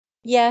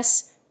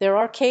Yes, there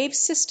are cave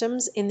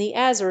systems in the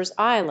Azores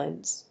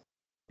Islands.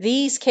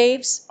 These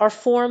caves are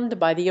formed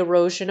by the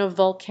erosion of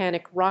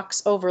volcanic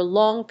rocks over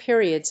long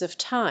periods of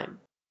time.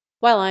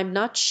 While I'm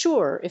not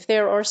sure if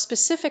there are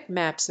specific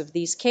maps of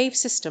these cave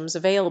systems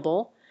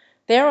available,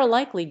 there are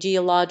likely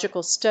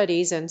geological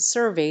studies and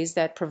surveys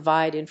that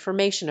provide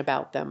information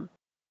about them.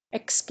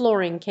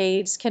 Exploring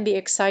caves can be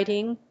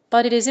exciting,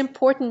 but it is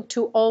important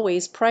to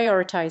always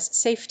prioritize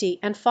safety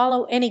and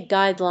follow any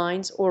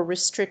guidelines or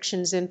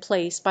restrictions in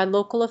place by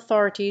local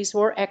authorities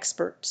or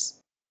experts.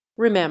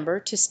 Remember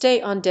to stay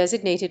on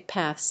designated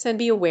paths and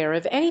be aware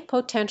of any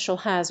potential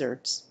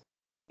hazards.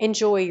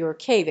 Enjoy your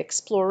cave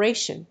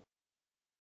exploration.